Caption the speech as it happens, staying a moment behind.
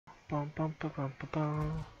Bum bum bum bum bum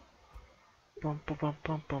bum. Bum bum bum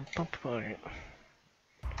bum bum bum. Alright.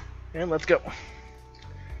 And let's go.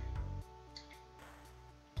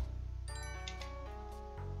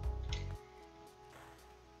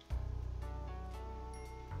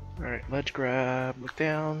 Alright, ledge grab, look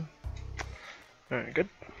down. Alright, good.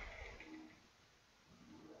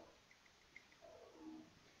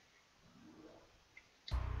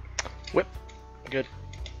 Whip, good.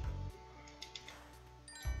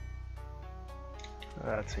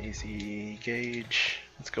 That's an easy gauge.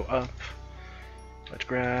 Let's go up. Ledge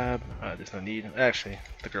grab. There's no need. Actually,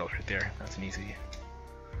 the girl's right there. That's an easy.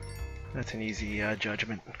 That's an easy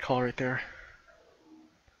judgment call right there.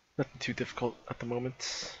 Nothing too difficult at the moment.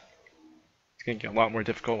 It's gonna get a lot more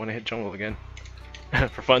difficult when I hit jungle again.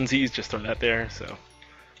 For funsies, just throw that there, so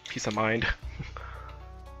peace of mind.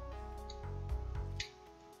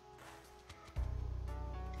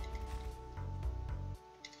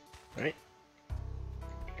 Alright.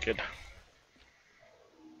 Good.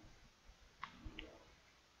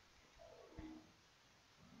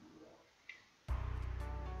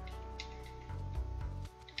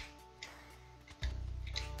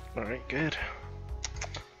 Alright, good.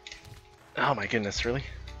 Oh my goodness, really?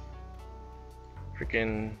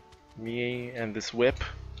 Freaking me and this whip,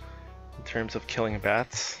 in terms of killing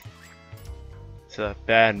bats, it's a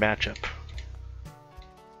bad matchup.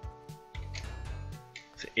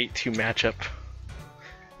 It's an 8-2 matchup.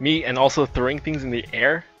 Me and also throwing things in the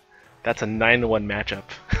air, that's a 9-1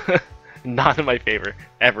 matchup. Not in my favor,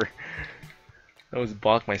 ever. I always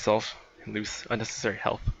block myself and lose unnecessary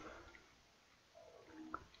health.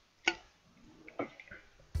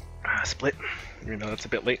 Split, even though that's a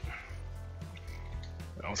bit late.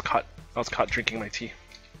 I was caught drinking my tea.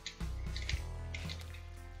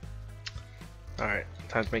 Alright,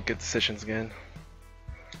 time to make good decisions again.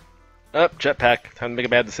 Up, jetpack, time to make a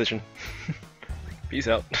bad decision. Peace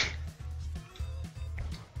out.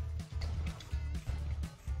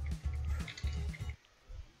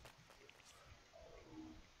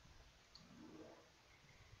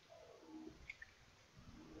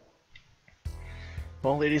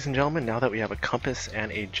 Well, ladies and gentlemen, now that we have a compass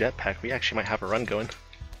and a jetpack, we actually might have a run going.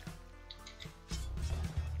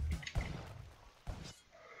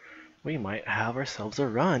 We might have ourselves a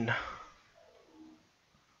run.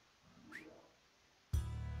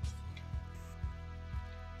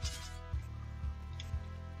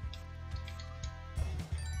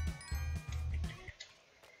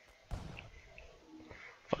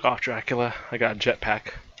 Fuck off, Dracula. I got a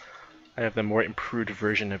jetpack. I have the more improved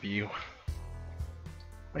version of you.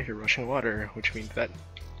 I hear rushing water, which means that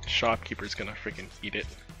shopkeeper's gonna freaking eat it.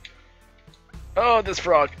 Oh, this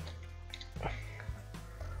frog!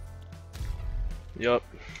 Yup.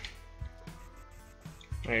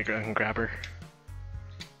 There you go, I can grab her.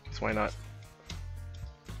 Cause why not?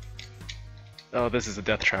 Oh, this is a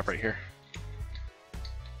death trap right here.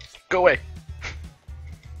 Go away!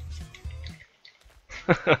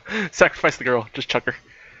 Sacrifice the girl, just chuck her.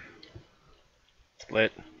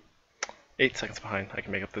 Split. 8 seconds behind. I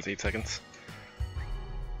can make up those 8 seconds.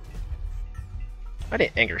 I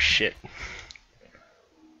didn't anger shit.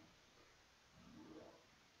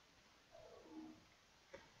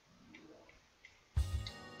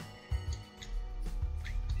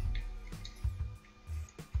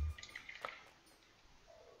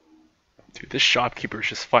 Dude, this shopkeeper is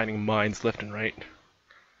just finding mines left and right.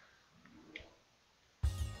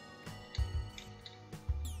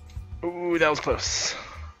 Ooh, that was close.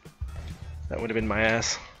 That would have been my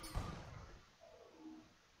ass.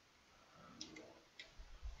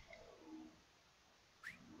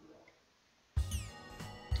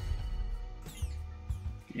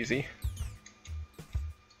 Easy.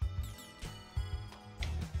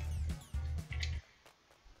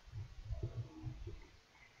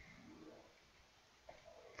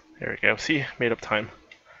 There we go. See? Made up time.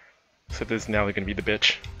 So this is now gonna be the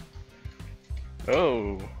bitch.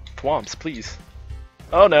 Oh, thwomps, please.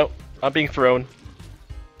 Oh no, I'm being thrown.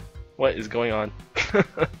 What is going on?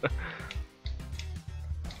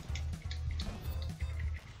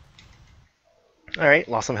 Alright,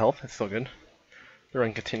 lost some health. It's still good. The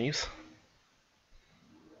run continues.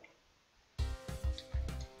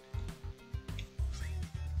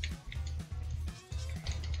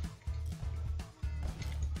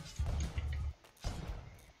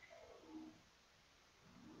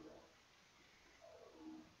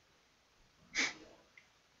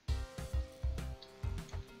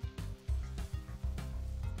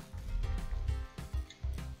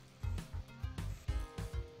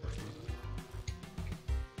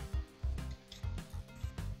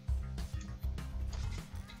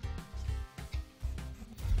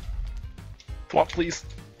 Swap, please.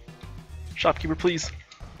 Shopkeeper, please.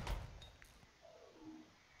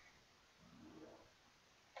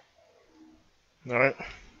 Alright.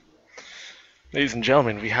 Ladies and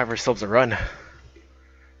gentlemen, we have ourselves a run.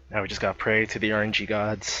 Now we just gotta pray to the RNG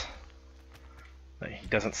gods that he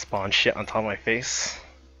doesn't spawn shit on top of my face.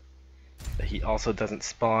 That he also doesn't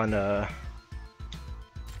spawn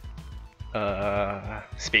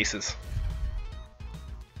spaces.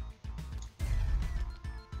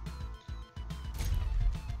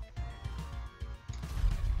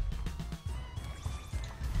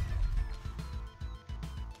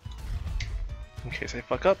 In case I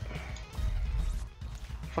fuck up.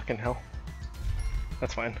 Fucking hell.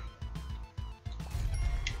 That's fine.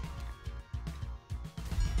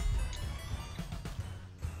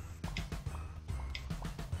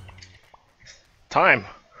 Time!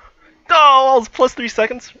 Oh, it's plus 3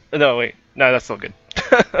 seconds? No, wait. No, that's still good.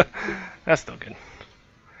 That's still good.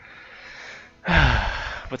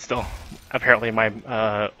 But still, apparently my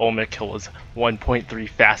ultimate kill was 1.3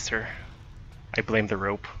 faster. I blame the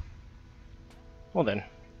rope. Well then,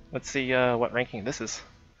 let's see what ranking this is.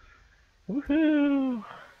 Woohoo!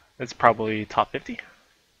 It's probably top 50.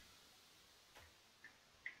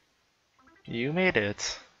 You made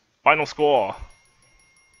it. Final score.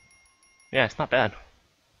 Yeah, it's not bad.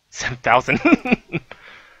 7,000.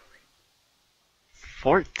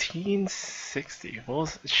 1460. What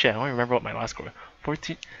was shit? I don't remember what my last score was.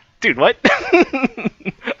 14. Dude, what? I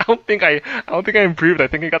don't think I improved. I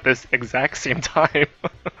think I got this exact same time.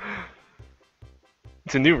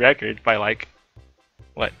 It's a new record by like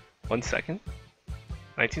what? 1 second?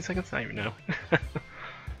 19 seconds? I don't even know.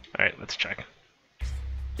 Alright, let's check.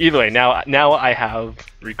 Either way, now I have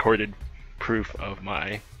recorded proof of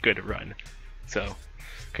my good run. So,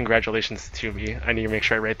 congratulations to me. I need to make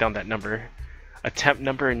sure I write down that number. Attempt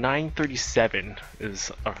number 937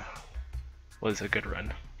 was a good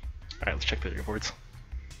run. Alright, let's check the rewards.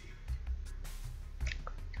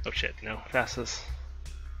 Oh shit, no. Fastest.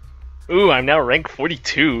 Ooh, I'm now rank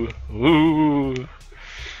 42. Ooh.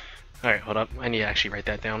 Alright, hold up. I need to actually write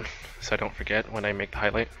that down so I don't forget when I make the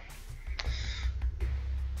highlight.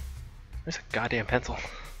 There's a goddamn pencil.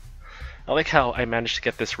 I like how I managed to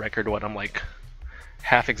get this record when I'm like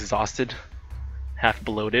half exhausted, half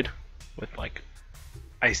bloated with like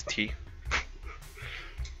iced tea.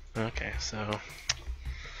 Okay, so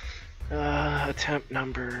attempt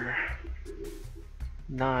number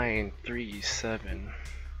 937.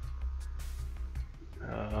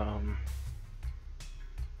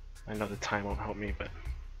 I know the time won't help me, but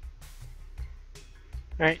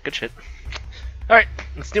alright, good shit. Alright,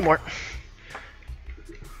 let's do more.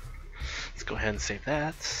 Let's go ahead and save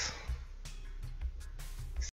that.